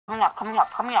Coming up.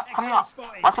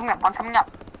 One's coming up.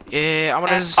 Yeah, I'm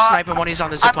gonna snipe him when he's on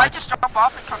the zip I line. might just jump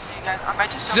off and come to you guys. I might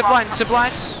just Zip line.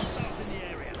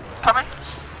 Coming.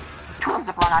 Two on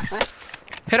zip line, actually.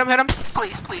 Hit him.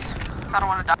 Please. I don't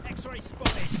want to die.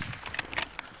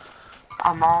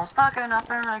 I'm all stuck in up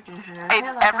and like shit. Hey,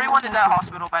 everyone is at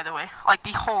hospital, by the way. Like,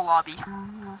 the whole lobby.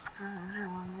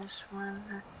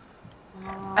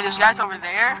 Hey, there's guys over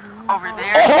there.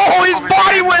 Oh, his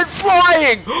body went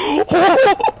flying!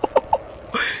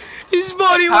 His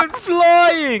body went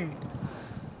flying!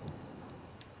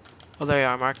 Oh, there you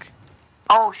are, Mark.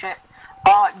 Oh, shit.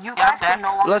 You guys can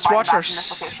no longer Let's buy watch gas our in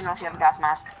this location unless you have a gas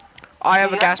mask. I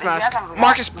have a gas mask.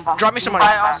 Marcus, drop me some money.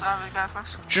 I also have a gas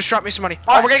mask. Just drop me some money.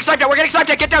 Oh, we're getting sniped out.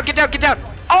 Get down.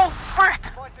 Oh, frick!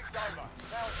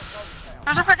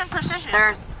 There's a freaking precision.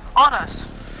 There's on us.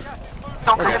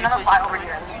 Don't come There's in, another please. buy over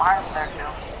here. There's a buy over there,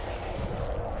 too.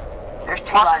 There's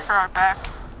two Watch buys. it for our back.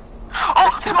 Oh,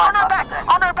 There's two on buys our back! left,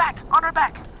 On our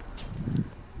back!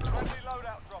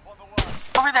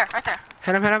 Over there, right there.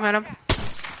 Hit him.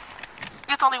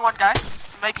 It's only one guy.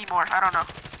 Maybe more, I don't know.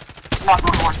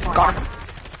 One. Got him.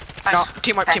 Nice. No,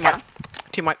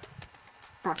 team wipe.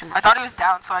 I thought he was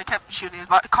down, so I kept shooting his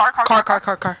butt. Car.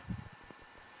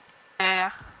 Yeah.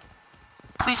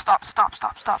 Please stop. They're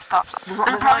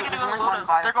probably gonna go to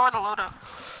Lodo. They're going to Lodo.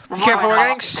 Be careful, we're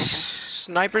getting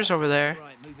snipers over there.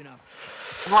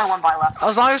 There's only one buy left.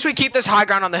 As long as we keep this high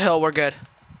ground on the hill, we're good.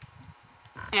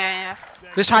 Yeah.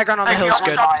 This high ground on the Hey, hill is you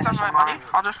good. want me to drop you some of my money?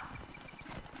 I'll just...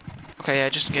 Okay, yeah,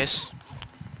 just in case.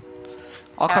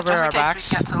 I'll Yeah, cover just in our case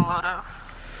backs. we get to the Lodo.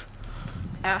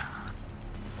 Yeah.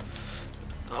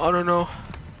 I don't know.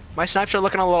 My snipes are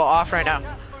looking a little off right now,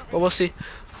 but we'll see.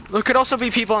 There could also be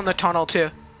people in the tunnel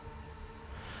too.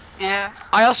 Yeah.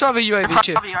 I also have a There UAV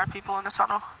too. probably are people in the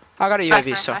tunnel. I got a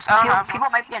UAV, so. Nice. I don't have one. People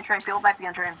might be on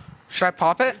train. Should I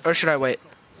pop it or should I wait?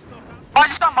 Oh, I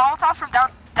just got Molotov from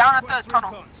down at the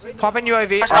tunnel. Pop in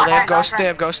UAV. Oh, they have ghost. They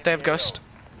have ghost.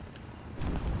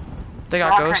 They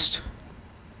got ghost.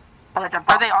 Are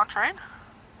they on train?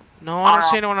 No, I don't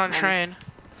see anyone on train.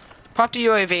 Pop the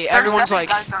UAV. Everyone's There's like.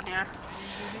 guys down here.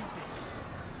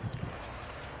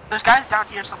 There's guys down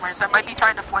here somewhere that might be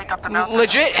trying to flank up the mountain.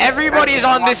 Legit, everybody is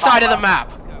on this side of the map.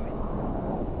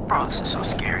 Bro, this is so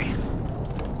scary.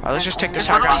 Alright, let's just take this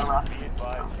high ground.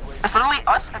 It's literally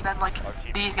us and then like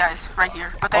these guys right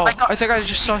here. But they Oh, might go. I think I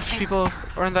just saw people,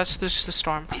 or that's this the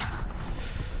storm.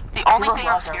 The only thing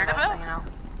I'm scared about.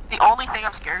 The only thing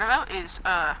I'm scared about is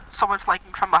someone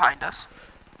flanking from behind us.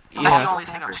 That's the only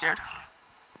thing I'm scared.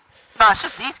 No, it's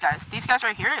just these guys. These guys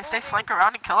right here. If they flank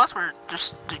around and kill us, we're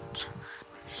just.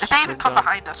 If they even come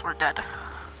behind us, we're dead.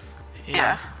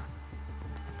 Yeah.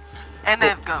 And they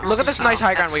have ghosts. Look at this nice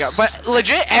high ground we got. But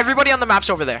legit, everybody on the map's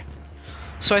over there.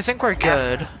 So I think we're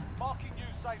good.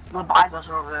 The buys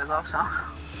are over there though,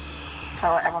 so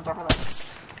everyone's over there.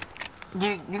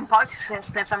 You can probably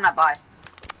snip some that buy.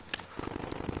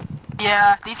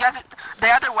 Yeah, these guys,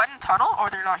 they either went in tunnel or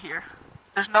they're not here.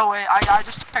 There's no way. I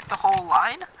just checked the whole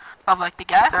line of like the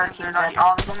gas and they're not here.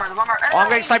 Oh, the bummer. Oh, I'm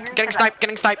getting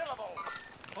sniped.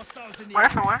 Where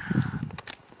from where?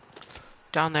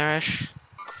 Down there-ish.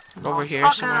 Over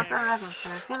here somewhere.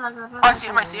 Oh, I see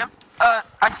him.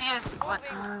 I see his glint.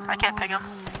 I can't ping him.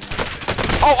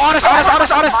 Oh, on us!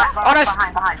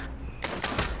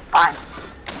 Behind.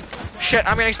 Shit,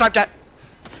 I'm getting sniped at.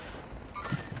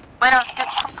 Wait,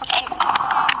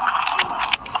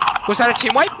 Was that a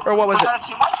team wipe? Or what was it?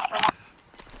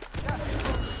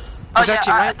 Was that a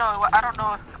team wipe? No, I don't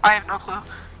know. I have no clue.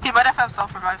 He might have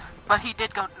self-revive, but he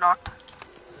did go knocked.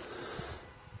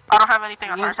 I don't have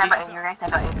anything on RP.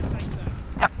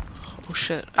 Yep. Oh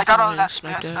shit. I got all that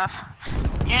sniped at. stuff.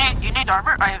 You need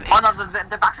armor? I have 8. Oh no,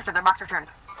 their backs are turned.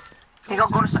 Okay, go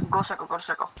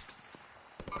circle.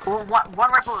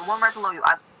 One right below you.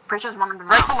 I'm pretty sure there's one in the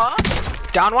Right below?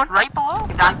 Down one? Right below?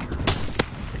 Down.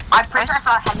 I'm pretty sure I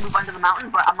saw a head move under the mountain,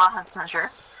 but I'm not 100%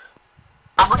 sure.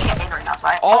 I'm looking at A right now, so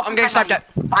I'm getting sniped at.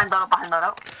 Behind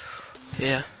loadout.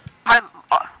 Yeah.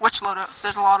 Which loadout?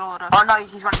 There's a lot of loadout. Oh no,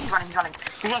 he's running. He's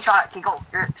getting shot at. Okay, go.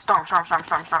 Storm.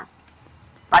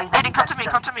 Aiden, come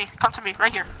to me,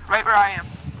 right here, right where I am.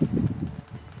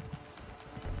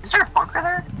 Is there a bunker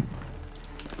there?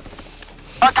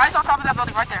 Guys on top of that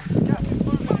building, right there.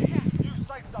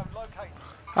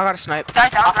 I got a snipe. Guy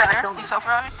down right there, he's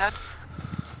self-reviving, dead.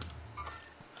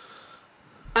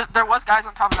 There was guys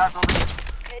on top of that building.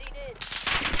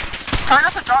 Try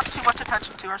not to draw too much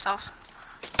attention to ourselves.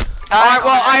 Alright,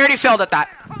 well, I already failed at that.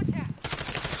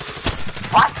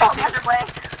 What?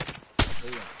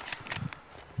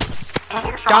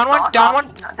 Down one. Down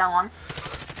one.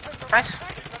 Nice.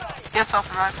 Get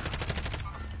self-revive.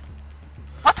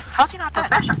 What? How's he not dead?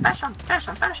 Finish him.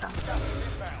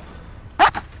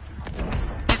 What?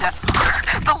 He's dead.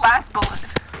 The last bullet.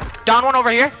 Down one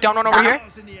over here.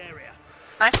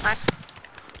 Nice.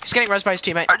 He's getting res by his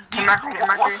teammate.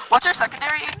 What's your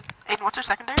secondary, Aiden? Aiden, what's your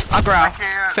secondary? A brow.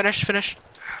 Finish.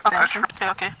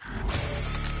 Okay.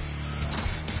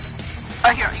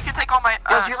 Here, you can take all my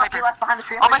sniper.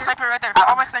 All my sniper right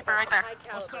there.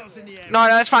 No,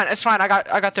 that's fine. It's fine. I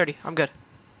got 30. I'm good.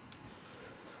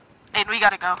 Aiden, we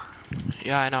gotta go.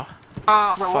 Yeah, I know.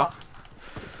 Oh, Fuck.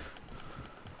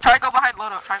 Try and go behind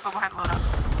loadout.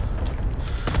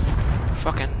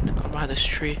 Fucking go behind this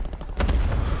tree.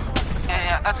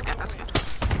 Yeah, that's good.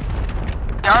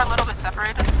 They are a little bit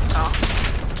separated, so.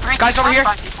 3 Guys over here.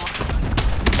 5 people.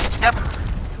 Yep.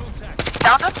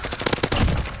 Downed him.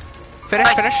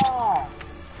 Finished.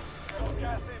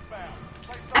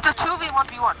 It's a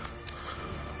 2v1v1.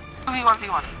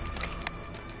 2v1v1.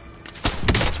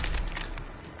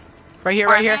 Right here.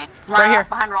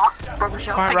 Behind rock, broken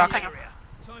shield. Behind rock. Ping him.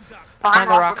 Behind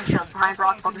the rock.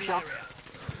 broken shield.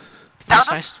 Downed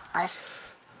him. Nice.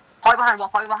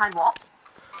 Probably behind wall.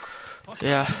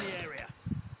 Yeah.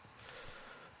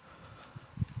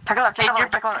 Check it out.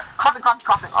 Coughing.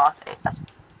 Oh, that's...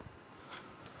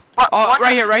 Oh,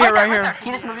 right here.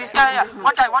 He just moved. Yeah.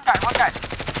 One guy. It's one guy.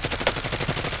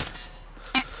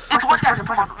 Come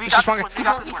on, we got this one. He's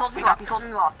holding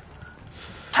you off.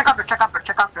 Check up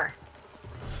there.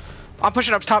 I'm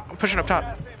pushing up top.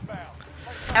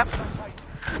 Yep.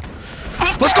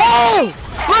 Let's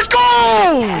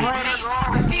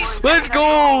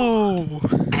go!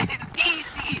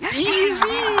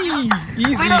 Easy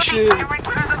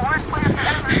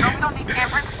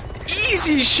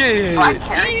shit.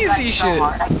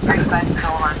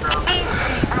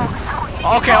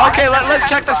 Okay, let's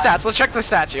check the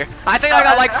stats here. I think I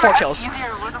got like 4 kills.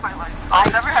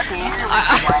 I've never had the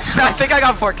easier I think I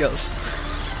got 4 kills.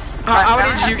 How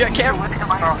many did you get, Cam?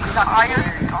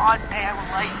 Iron goddamn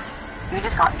light. You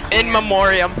just got In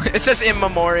memoriam. It says in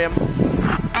memoriam.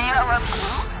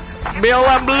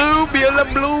 BLM blue.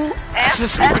 BLM blue. This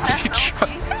is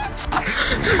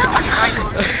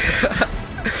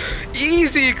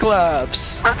Easy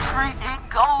claps. Let's freaking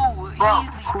go.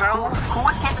 Easy, bro. Who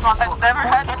was camping on school? I've never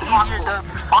had an easier dub.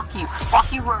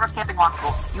 Fuck you whoever's camping on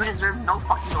school. You deserve no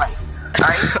fucking life.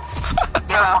 Alright?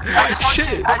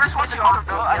 Shit. I just want you all to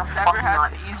know I've never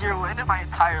had an easier win in my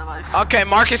entire life. Okay,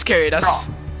 Marcus carried us.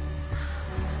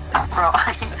 Bro,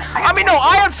 I mean, no,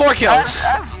 I had 4 kills.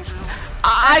 As usual.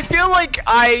 I feel like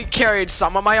I carried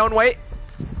some of my own weight.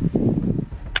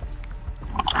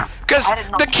 Because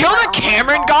the kill that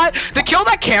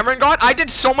Cameron got, I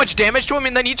did so much damage to him,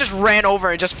 and then he just ran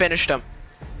over and just finished him.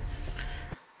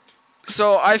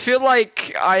 So I feel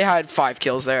like I had 5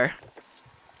 kills there.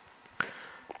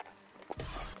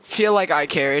 Feel like I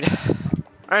carried.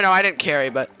 Or no, I didn't carry,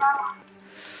 but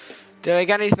did I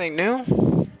get anything new?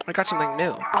 I got something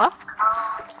new. Huh?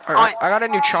 Or, I got a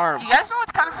new charm. You guys know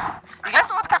what's kind of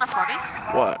funny?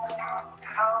 What?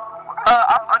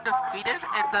 I'm undefeated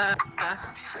in the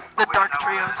dark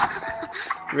trios.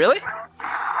 Really?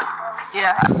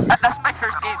 Yeah, that's my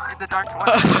first game in the dark one.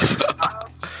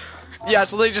 Yeah,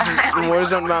 it's literally just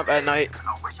Warzone map at night.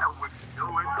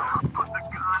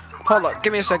 Hold up,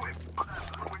 give me a sec.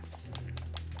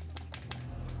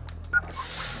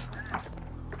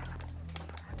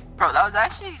 Bro, that was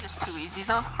actually just too easy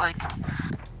though. Like,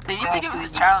 they need to give us a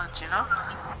challenge, you know?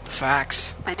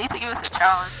 Facts. They need to give us a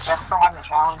challenge. That's the one, the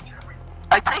challenge.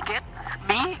 I take it.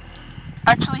 Me?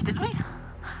 Actually, did we?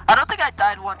 I don't think I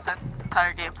died once that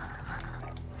entire game.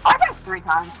 I died 3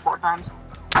 times, 4 times.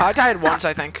 I died once,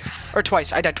 I think. Or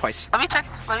twice. I died twice. Let me check.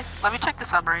 Let me check the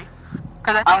summary.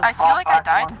 Cause I feel like I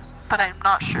died, but I'm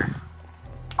not sure.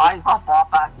 I got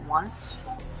bought back once.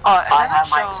 Oh, it I have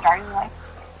doesn't my show. starting life.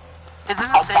 It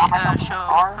doesn't say show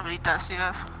how many deaths you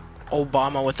have.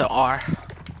 Obama with the R.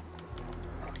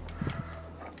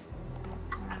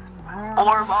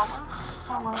 Or Obama.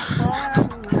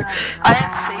 I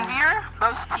had Savior,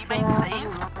 most teammates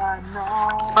saved,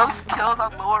 most kills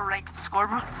on lower ranked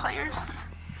scoreboard players,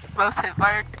 most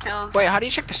hitfire kills. Wait, how do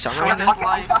you check the summary? Short his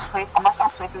life.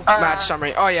 Match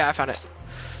summary. Oh yeah, I found it.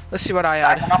 Let's see what I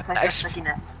had.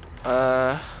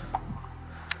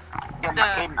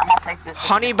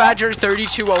 Honey Badger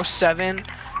 3207,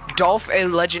 Dolph a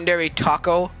legendary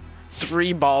taco,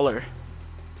 3 baller.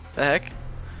 The heck?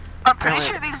 I'm pretty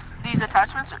sure these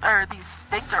attachments or these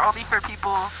things are only for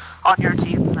people on your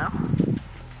team, no?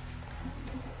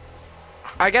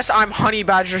 I guess I'm Honey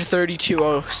Badger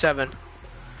 3207.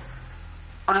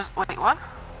 Wait, what?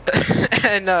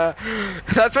 And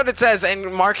that's what it says.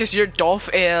 And Marcus, you're Dolph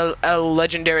a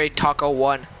legendary taco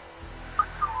 1.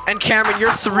 And Cameron,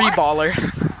 you're 3-baller.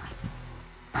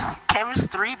 Cameron's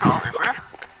 3-baller, bro.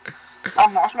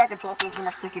 Watch my control so there's so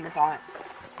much stickiness on it.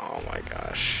 Oh my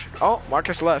gosh. Oh,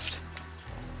 Marcus left.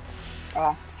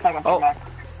 Oh, second back.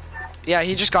 Yeah,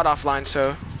 he just got offline,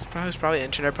 so his probably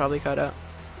internet probably cut out.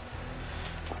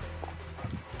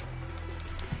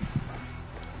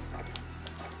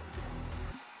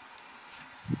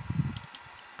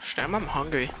 Damn, I'm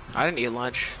hungry. I didn't eat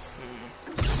lunch.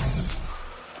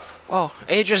 Oh,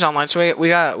 Adrian's online, so we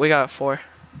got 4.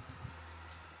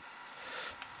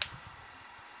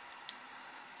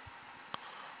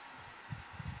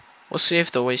 We'll see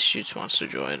if the Waste Shoots wants to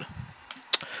join.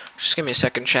 Just give me a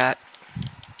second, chat.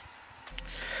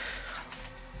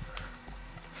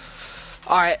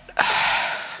 Alright.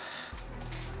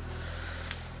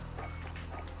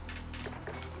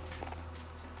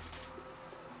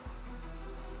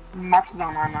 Max is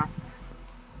online now.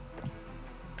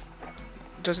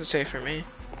 Doesn't say for me.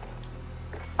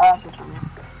 Oh, it's for me.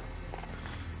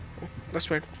 That's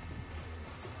weird.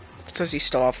 It says he's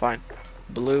still offline.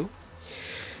 Blue.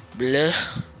 Bleh.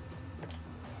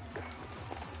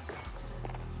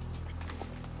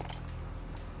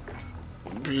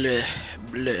 Bleh.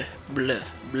 Bleh. Bleh.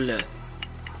 Bleh.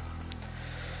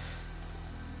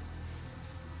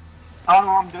 I don't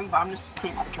know what I'm doing, but I'm just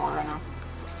taking my controller right now.